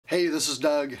Hey, this is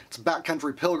Doug. It's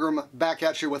Backcountry Pilgrim back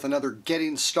at you with another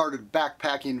getting started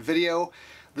backpacking video.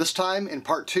 This time, in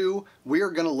part 2, we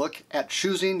are going to look at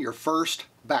choosing your first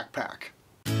backpack.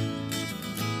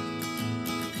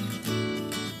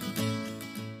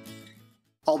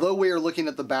 Although we are looking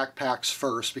at the backpacks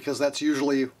first, because that's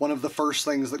usually one of the first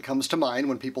things that comes to mind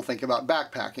when people think about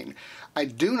backpacking, I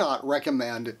do not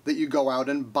recommend that you go out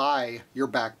and buy your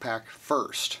backpack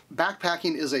first.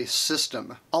 Backpacking is a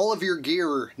system. All of your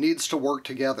gear needs to work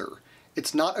together.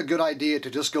 It's not a good idea to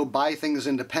just go buy things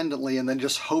independently and then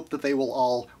just hope that they will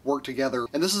all work together.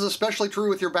 And this is especially true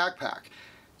with your backpack.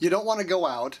 You don't want to go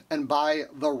out and buy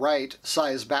the right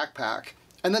size backpack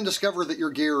and then discover that your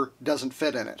gear doesn't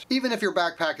fit in it. Even if your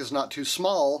backpack is not too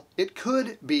small, it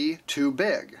could be too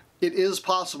big. It is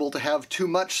possible to have too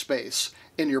much space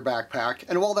in your backpack,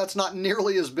 and while that's not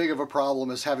nearly as big of a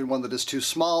problem as having one that is too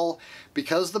small,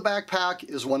 because the backpack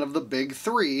is one of the big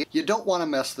three, you don't want to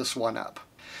mess this one up.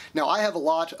 Now, I have a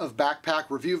lot of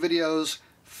backpack review videos.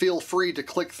 Feel free to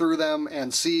click through them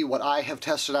and see what I have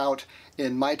tested out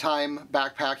in my time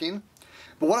backpacking.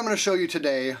 But what I'm going to show you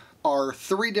today are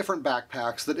 3 different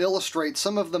backpacks that illustrate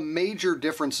some of the major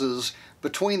differences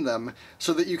between them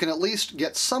so that you can at least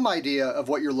get some idea of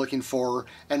what you're looking for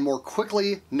and more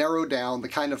quickly narrow down the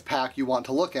kind of pack you want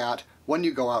to look at when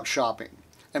you go out shopping.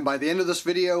 And by the end of this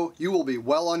video, you will be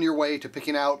well on your way to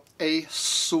picking out a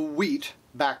sweet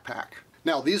backpack.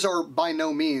 Now, these are by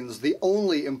no means the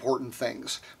only important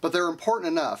things, but they're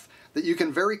important enough that you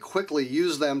can very quickly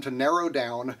use them to narrow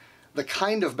down the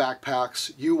kind of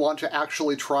backpacks you want to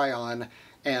actually try on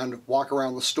and walk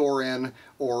around the store in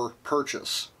or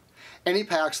purchase. Any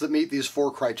packs that meet these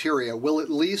 4 criteria will at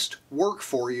least work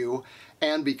for you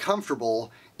and be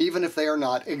comfortable, even if they are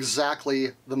not exactly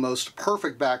the most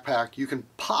perfect backpack you can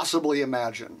possibly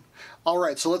imagine.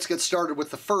 Alright, so let's get started with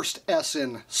the first S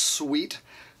in sweet,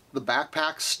 the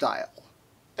backpack style.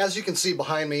 As you can see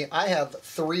behind me, I have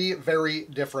 3 very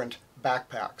different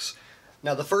backpacks.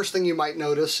 Now, the first thing you might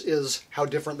notice is how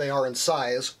different they are in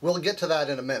size. We'll get to that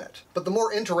in a minute. But the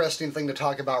more interesting thing to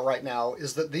talk about right now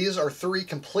is that these are 3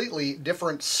 completely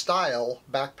different style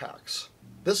backpacks.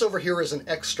 This over here is an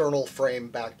external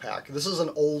frame backpack. This is an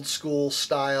old school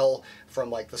style from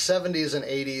like the 70s and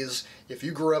 80s. If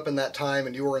you grew up in that time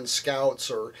and you were in Scouts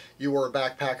or you were a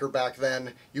backpacker back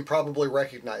then, you probably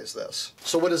recognize this.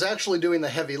 So what is actually doing the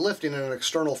heavy lifting in an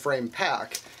external frame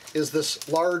pack is this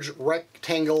large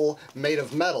rectangle made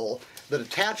of metal that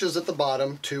attaches at the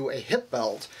bottom to a hip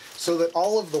belt so that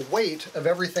all of the weight of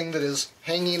everything that is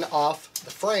hanging off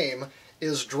the frame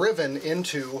is driven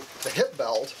into the hip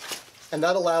belt, and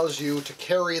that allows you to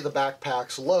carry the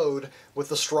backpack's load with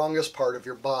the strongest part of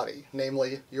your body,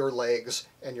 namely your legs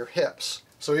and your hips.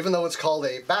 So even though it's called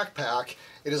a backpack,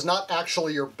 it is not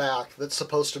actually your back that's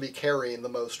supposed to be carrying the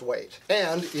most weight.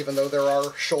 And even though there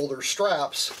are shoulder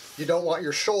straps, you don't want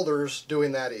your shoulders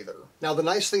doing that either. Now, the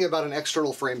nice thing about an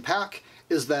external frame pack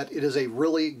is that it is a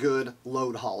really good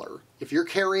load hauler. If you're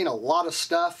carrying a lot of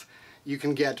stuff, you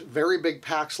can get very big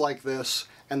packs like this,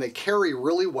 and they carry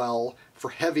really well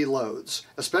for heavy loads,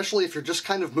 especially if you're just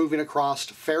kind of moving across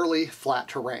fairly flat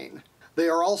terrain. They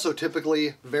are also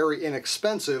typically very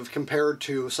inexpensive compared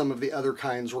to some of the other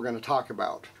kinds we're going to talk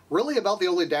about. Really, about the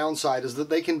only downside is that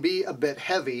they can be a bit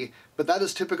heavy, but that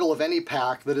is typical of any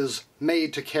pack that is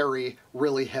made to carry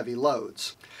really heavy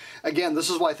loads. Again, this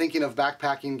is why thinking of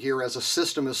backpacking gear as a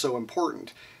system is so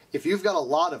important. If you've got a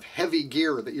lot of heavy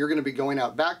gear that you're going to be going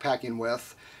out backpacking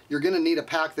with, you're going to need a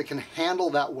pack that can handle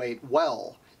that weight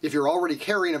well. If you're already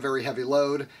carrying a very heavy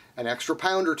load, an extra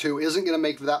pound or 2 isn't going to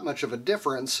make that much of a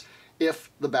difference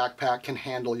if the backpack can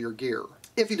handle your gear.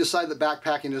 If you decide that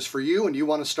backpacking is for you and you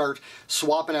want to start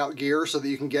swapping out gear so that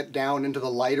you can get down into the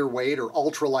lighter weight or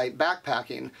ultralight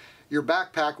backpacking, your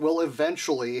backpack will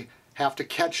eventually have to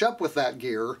catch up with that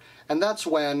gear, and that's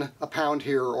when a pound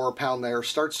here or a pound there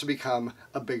starts to become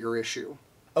a bigger issue.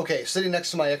 Okay, sitting next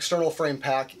to my external frame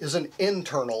pack is an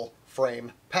internal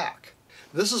frame pack.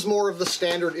 This is more of the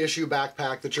standard issue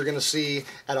backpack that you're going to see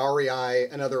at REI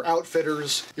and other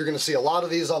outfitters. You're going to see a lot of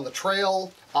these on the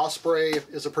trail. Osprey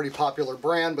is a pretty popular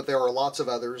brand, but there are lots of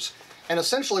others. And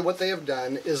essentially what they have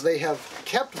done is they have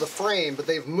kept the frame, but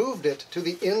they've moved it to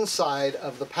the inside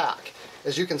of the pack.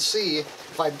 As you can see,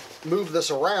 if I move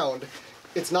this around,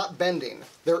 it's not bending.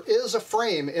 There is a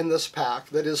frame in this pack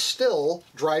that is still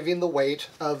driving the weight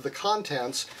of the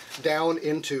contents down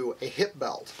into a hip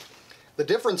belt. The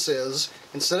difference is,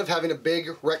 instead of having a big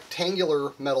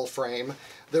rectangular metal frame,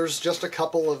 there's just a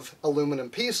couple of aluminum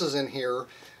pieces in here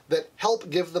that help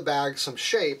give the bag some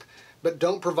shape, but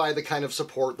don't provide the kind of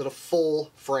support that a full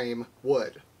frame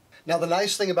would. Now the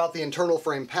nice thing about the internal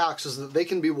frame packs is that they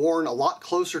can be worn a lot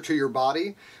closer to your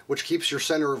body, which keeps your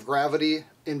center of gravity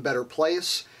in better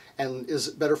place and is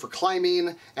better for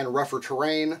climbing and rougher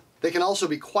terrain. They can also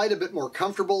be quite a bit more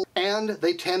comfortable, and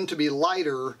they tend to be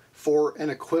lighter for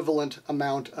an equivalent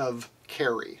amount of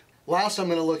carry. Last, I'm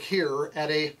going to look here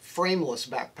at a frameless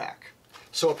backpack.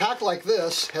 So a pack like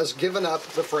this has given up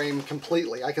the frame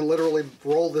completely. I can literally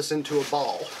roll this into a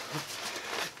ball.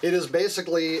 It is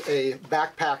basically a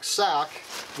backpack sack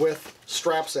with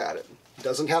straps at it. It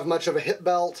doesn't have much of a hip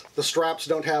belt, the straps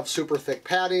don't have super thick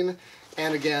padding,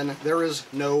 and again, there is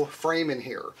no frame in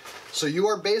here. So you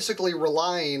are basically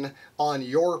relying on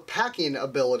your packing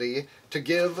ability to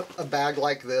give a bag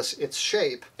like this its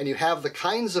shape, and you have the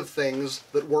kinds of things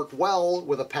that work well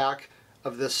with a pack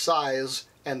of this size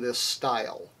and this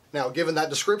style. Now, given that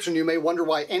description, you may wonder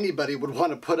why anybody would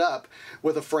want to put up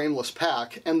with a frameless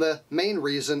pack, and the main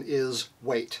reason is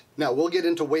weight. Now, we'll get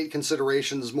into weight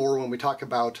considerations more when we talk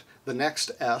about the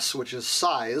next S, which is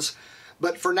size,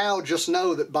 but for now, just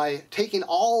know that by taking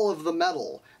all of the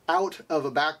metal out of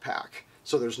a backpack,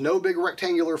 so there's no big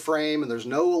rectangular frame and there's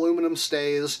no aluminum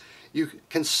stays, you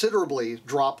considerably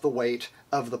drop the weight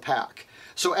of the pack.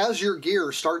 So as your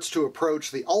gear starts to approach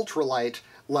the ultralight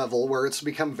level, where it's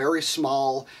become very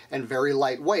small and very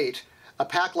lightweight, a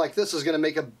pack like this is going to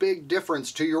make a big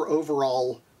difference to your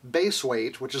overall base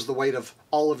weight, which is the weight of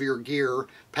all of your gear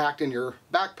packed in your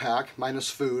backpack, minus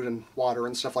food and water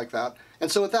and stuff like that.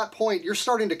 And so at that point, you're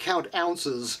starting to count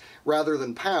ounces rather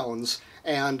than pounds,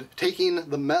 and taking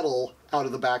the metal out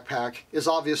of the backpack is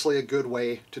obviously a good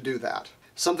way to do that.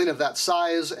 Something of that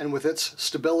size and with its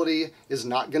stability is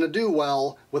not going to do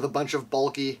well with a bunch of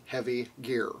bulky, heavy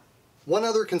gear. One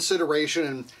other consideration,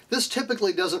 and this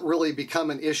typically doesn't really become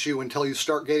an issue until you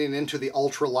start getting into the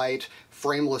ultralight,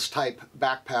 frameless type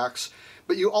backpacks,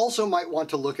 but you also might want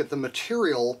to look at the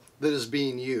material that is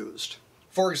being used.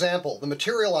 For example, the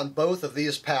material on both of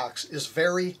these packs is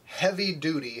very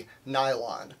heavy-duty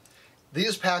nylon.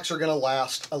 These packs are going to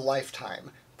last a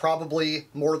lifetime, probably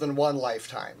more than one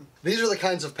lifetime. These are the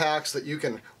kinds of packs that you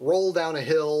can roll down a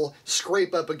hill,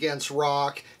 scrape up against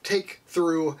rock, take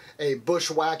through a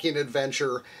bushwhacking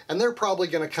adventure, and they're probably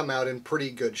going to come out in pretty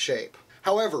good shape.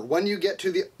 However, when you get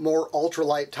to the more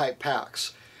ultralight type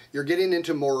packs, you're getting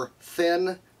into more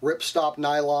thin ripstop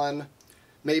nylon,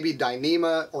 maybe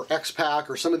Dyneema or X-Pack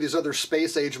or some of these other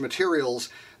space-age materials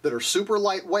that are super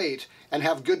lightweight and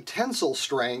have good tensile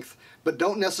strength, but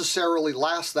don't necessarily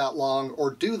last that long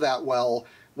or do that well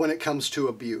when it comes to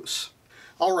abuse.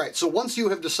 Alright, so once you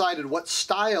have decided what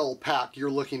style pack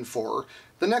you're looking for,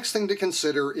 the next thing to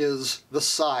consider is the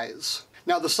size.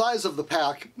 Now, the size of the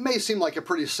pack may seem like a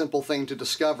pretty simple thing to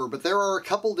discover, but there are a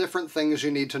couple different things you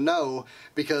need to know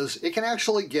because it can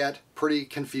actually get pretty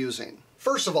confusing.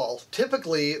 First of all,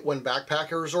 typically when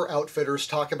backpackers or outfitters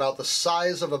talk about the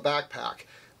size of a backpack,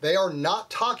 they are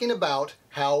not talking about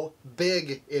how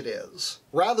big it is.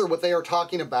 Rather, what they are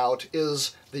talking about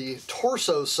is the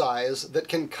torso size that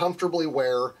can comfortably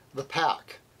wear the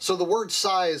pack. So the word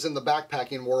size in the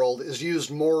backpacking world is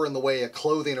used more in the way a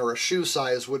clothing or a shoe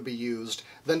size would be used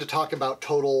than to talk about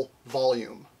total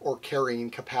volume or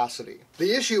carrying capacity.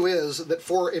 The issue is that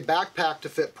for a backpack to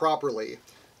fit properly,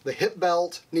 the hip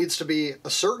belt needs to be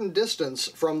a certain distance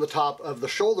from the top of the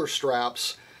shoulder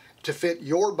straps to fit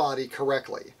your body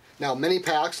correctly. Now, many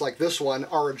packs like this one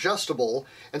are adjustable,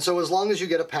 and so as long as you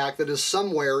get a pack that is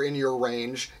somewhere in your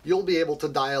range, you'll be able to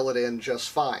dial it in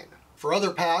just fine. For other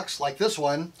packs like this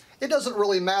one, it doesn't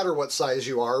really matter what size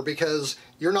you are because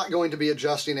you're not going to be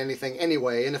adjusting anything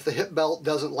anyway, and if the hip belt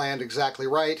doesn't land exactly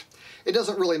right, it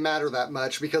doesn't really matter that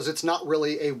much because it's not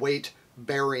really a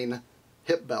weight-bearing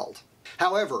hip belt.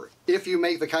 However, if you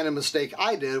make the kind of mistake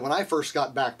I did when I first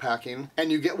got backpacking,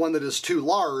 and you get one that is too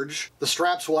large, the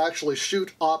straps will actually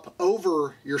shoot up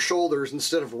over your shoulders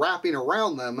instead of wrapping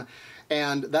around them,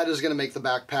 and that is going to make the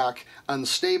backpack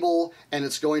unstable, and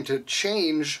it's going to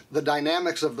change the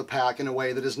dynamics of the pack in a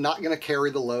way that is not going to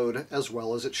carry the load as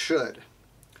well as it should.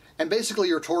 And basically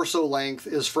your torso length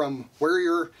is from where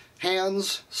your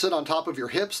hands sit on top of your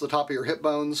hips, the top of your hip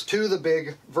bones, to the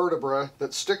big vertebra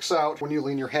that sticks out when you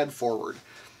lean your head forward.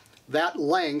 That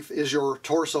length is your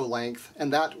torso length,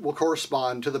 and that will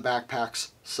correspond to the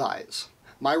backpack's size.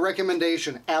 My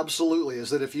recommendation absolutely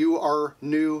is that if you are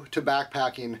new to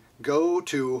backpacking, go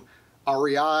to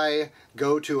REI,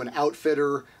 go to an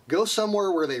outfitter, go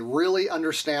somewhere where they really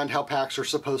understand how packs are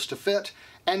supposed to fit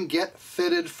and get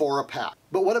fitted for a pack.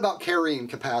 But what about carrying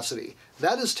capacity?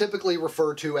 That is typically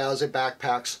referred to as a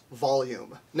backpack's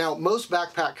volume. Now, most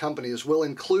backpack companies will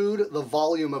include the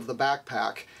volume of the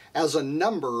backpack as a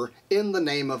number in the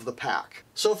name of the pack.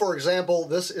 So for example,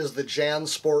 this is the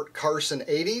JanSport Carson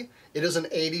 80. It is an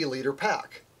 80-liter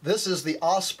pack. This is the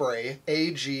Osprey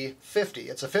AG50.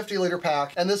 It's a 50-liter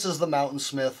pack, and this is the Mountain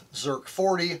Smith Zerk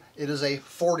 40. It is a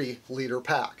 40-liter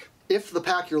pack. If the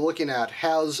pack you're looking at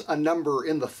has a number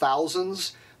in the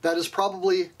thousands, that is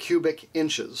probably cubic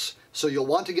inches. So you'll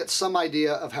want to get some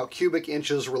idea of how cubic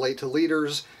inches relate to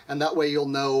liters, and that way you'll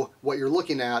know what you're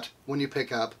looking at when you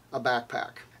pick up a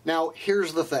backpack. Now,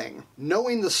 here's the thing.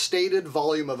 Knowing the stated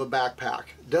volume of a backpack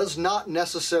does not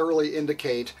necessarily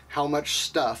indicate how much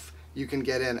stuff you can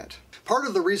get in it. Part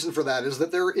of the reason for that is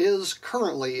that there is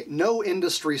currently no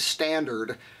industry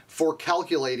standard for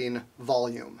calculating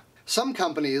volume. Some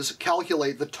companies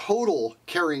calculate the total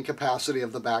carrying capacity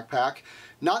of the backpack,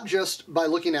 not just by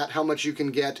looking at how much you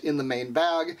can get in the main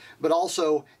bag, but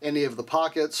also any of the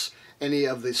pockets, any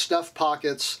of the stuff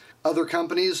pockets. Other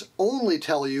companies only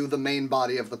tell you the main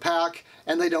body of the pack,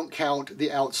 and they don't count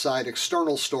the outside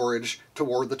external storage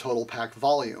toward the total pack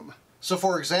volume. So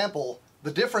for example,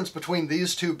 the difference between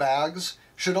these two bags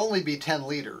should only be 10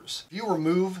 liters. If you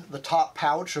remove the top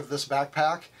pouch of this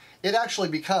backpack, it actually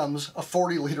becomes a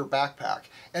 40-liter backpack,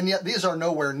 and yet these are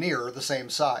nowhere near the same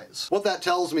size. What that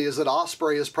tells me is that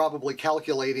Osprey is probably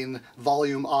calculating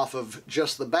volume off of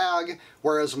just the bag,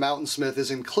 whereas Mountain Smith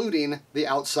is including the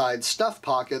outside stuff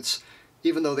pockets,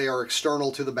 even though they are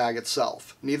external to the bag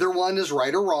itself. Neither one is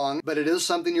right or wrong, but it is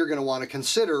something you're going to want to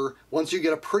consider once you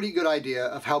get a pretty good idea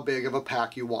of how big of a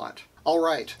pack you want. All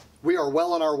right, we are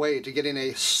well on our way to getting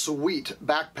a sweet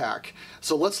backpack,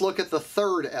 so let's look at the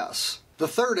third S. The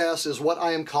third S is what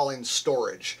I am calling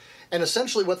storage. And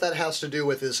essentially what that has to do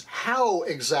with is how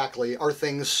exactly are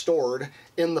things stored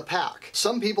in the pack.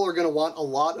 Some people are going to want a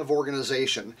lot of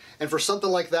organization, and for something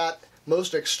like that,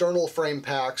 most external frame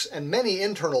packs and many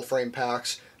internal frame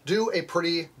packs do a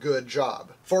pretty good job.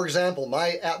 For example,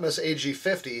 my Atmos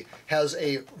AG50 has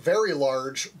a very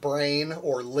large brain,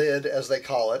 or lid as they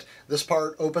call it. This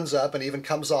part opens up and even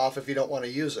comes off if you don't want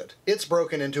to use it. It's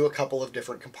broken into a couple of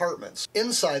different compartments.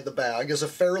 Inside the bag is a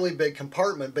fairly big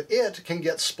compartment, but it can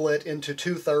get split into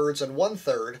 2/3 and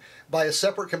 1/3 by a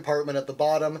separate compartment at the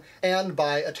bottom and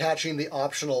by attaching the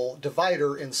optional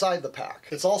divider inside the pack.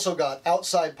 It's also got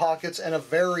outside pockets and a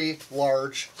very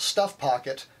large stuff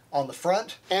pocket on the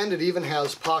front, and it even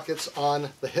has pockets on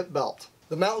the hip belt.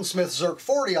 The Mountain Smith Zerk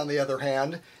 40, on the other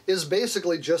hand, is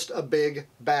basically just a big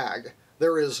bag.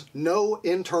 There is no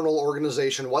internal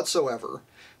organization whatsoever.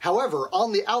 However,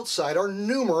 on the outside are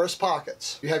numerous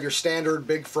pockets. You have your standard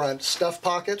big front stuff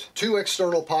pocket, 2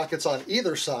 external pockets on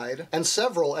either side, and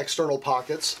several external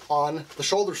pockets on the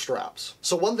shoulder straps.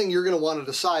 So one thing you're going to want to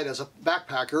decide as a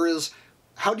backpacker is,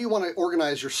 how do you want to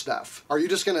organize your stuff? Are you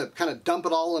just going to kind of dump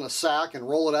it all in a sack and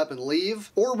roll it up and leave?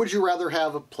 Or would you rather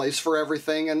have a place for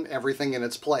everything and everything in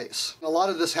its place? A lot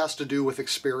of this has to do with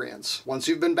experience. Once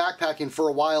you've been backpacking for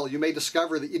a while, you may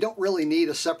discover that you don't really need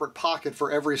a separate pocket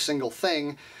for every single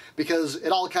thing, because it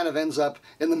all kind of ends up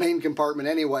in the main compartment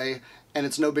anyway, and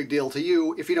it's no big deal to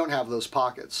you if you don't have those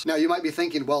pockets. Now you might be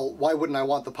thinking, well, why wouldn't I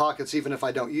want the pockets even if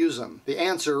I don't use them? The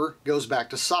answer goes back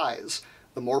to size.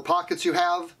 The more pockets you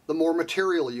have, the more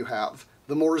material you have.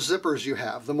 The more zippers you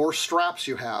have, the more straps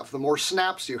you have, the more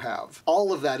snaps you have.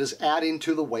 All of that is adding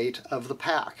to the weight of the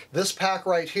pack. This pack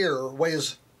right here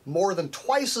weighs more than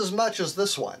twice as much as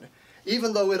this one,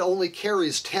 even though it only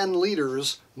carries 10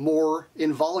 liters more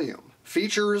in volume.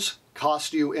 Features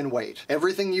cost you in weight.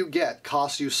 Everything you get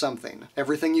costs you something.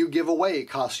 Everything you give away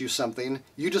costs you something.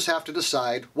 You just have to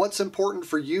decide what's important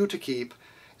for you to keep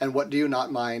and what do you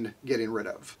not mind getting rid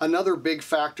of. Another big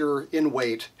factor in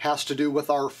weight has to do with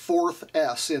our fourth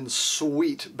S in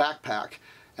sweet backpack,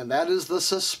 and that is the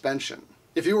suspension.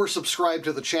 If you were subscribed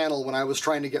to the channel when I was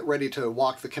trying to get ready to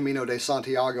walk the Camino de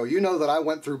Santiago, you know that I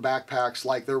went through backpacks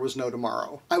like there was no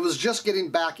tomorrow. I was just getting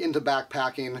back into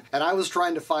backpacking, and I was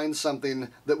trying to find something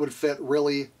that would fit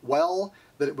really well,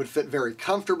 that it would fit very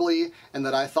comfortably, and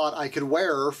that I thought I could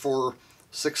wear for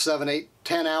 6, 7, 8,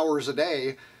 10 hours a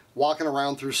day walking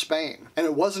around through Spain. And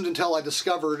it wasn't until I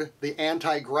discovered the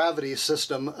anti-gravity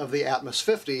system of the Atmos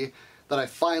 50 that I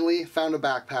finally found a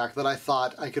backpack that I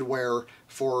thought I could wear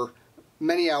for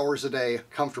many hours a day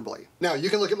comfortably. Now, you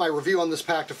can look at my review on this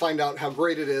pack to find out how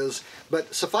great it is,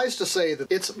 but suffice to say that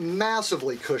it's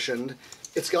massively cushioned.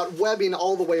 It's got webbing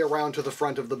all the way around to the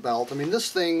front of the belt. I mean,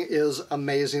 this thing is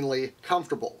amazingly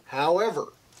comfortable.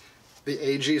 However, The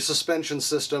AG suspension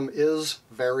system is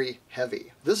very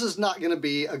heavy. This is not going to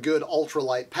be a good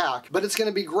ultralight pack, but it's going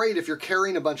to be great if you're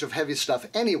carrying a bunch of heavy stuff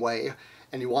anyway,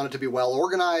 and you want it to be well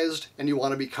organized, and you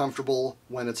want to be comfortable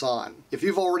when it's on. If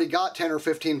you've already got 10 or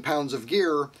 15 pounds of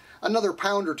gear, another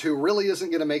pound or two really isn't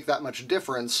going to make that much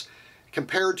difference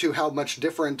compared to how much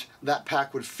different that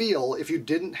pack would feel if you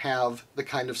didn't have the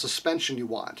kind of suspension you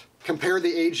want. Compare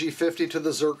the AG50 to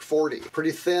the Zerk 40.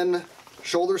 Pretty thin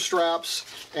shoulder straps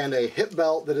and a hip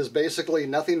belt that is basically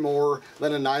nothing more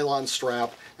than a nylon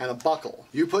strap and a buckle.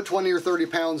 You put 20 or 30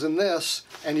 pounds in this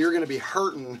and you're going to be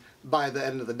hurting by the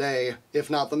end of the day, if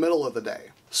not the middle of the day.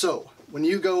 So, when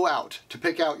you go out to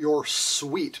pick out your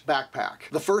sweet backpack,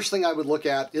 the first thing I would look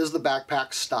at is the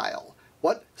backpack style.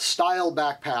 What style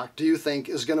backpack do you think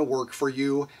is going to work for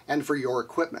you and for your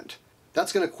equipment?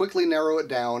 That's going to quickly narrow it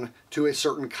down to a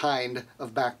certain kind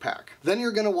of backpack. Then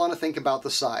you're going to want to think about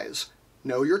the size.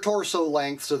 Know your torso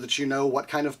length so that you know what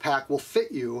kind of pack will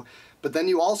fit you, but then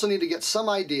you also need to get some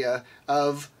idea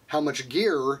of how much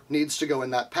gear needs to go in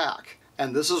that pack.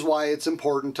 And this is why it's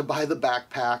important to buy the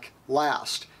backpack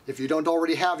last. If you don't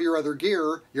already have your other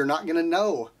gear, you're not going to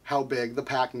know how big the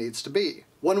pack needs to be.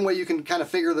 One way you can kind of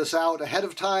figure this out ahead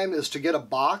of time is to get a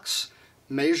box,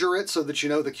 measure it so that you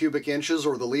know the cubic inches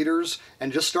or the liters,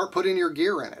 and just start putting your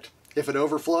gear in it. If it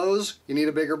overflows, you need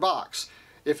a bigger box.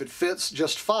 If it fits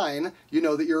just fine, you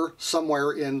know that you're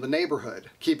somewhere in the neighborhood.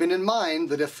 Keeping in mind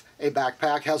that if a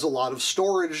backpack has a lot of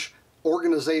storage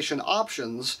organization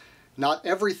options, not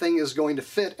everything is going to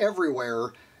fit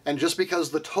everywhere, and just because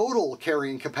the total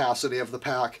carrying capacity of the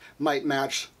pack might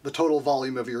match the total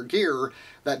volume of your gear,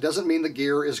 that doesn't mean the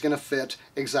gear is going to fit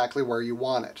exactly where you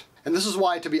want it. And this is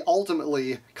why, to be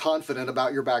ultimately confident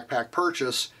about your backpack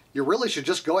purchase, you really should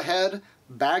just go ahead,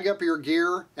 bag up your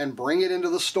gear, and bring it into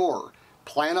the store.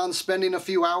 Plan on spending a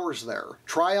few hours there.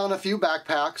 Try on a few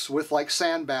backpacks with like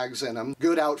sandbags in them.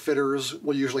 Good outfitters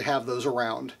will usually have those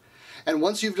around. And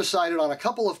once you've decided on a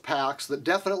couple of packs that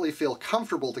definitely feel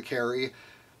comfortable to carry,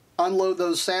 unload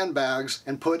those sandbags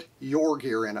and put your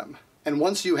gear in them. And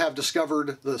once you have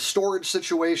discovered the storage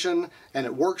situation and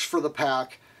it works for the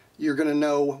pack, you're going to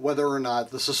know whether or not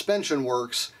the suspension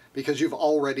works because you've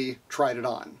already tried it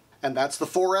on. And that's the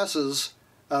 4 S's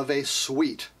of a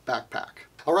sweet backpack.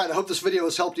 Alright, I hope this video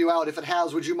has helped you out. If it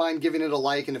has, would you mind giving it a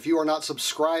like? And if you are not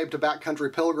subscribed to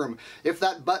Backcountry Pilgrim, if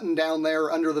that button down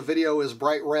there under the video is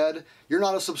bright red, you're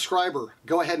not a subscriber.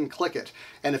 Go ahead and click it.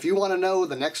 And if you want to know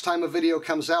the next time a video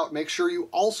comes out, make sure you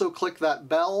also click that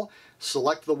bell,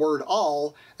 select the word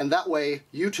all, and that way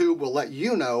YouTube will let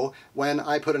you know when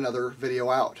I put another video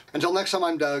out. Until next time,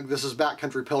 I'm Doug. This is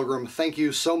Backcountry Pilgrim. Thank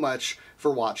you so much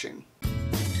for watching.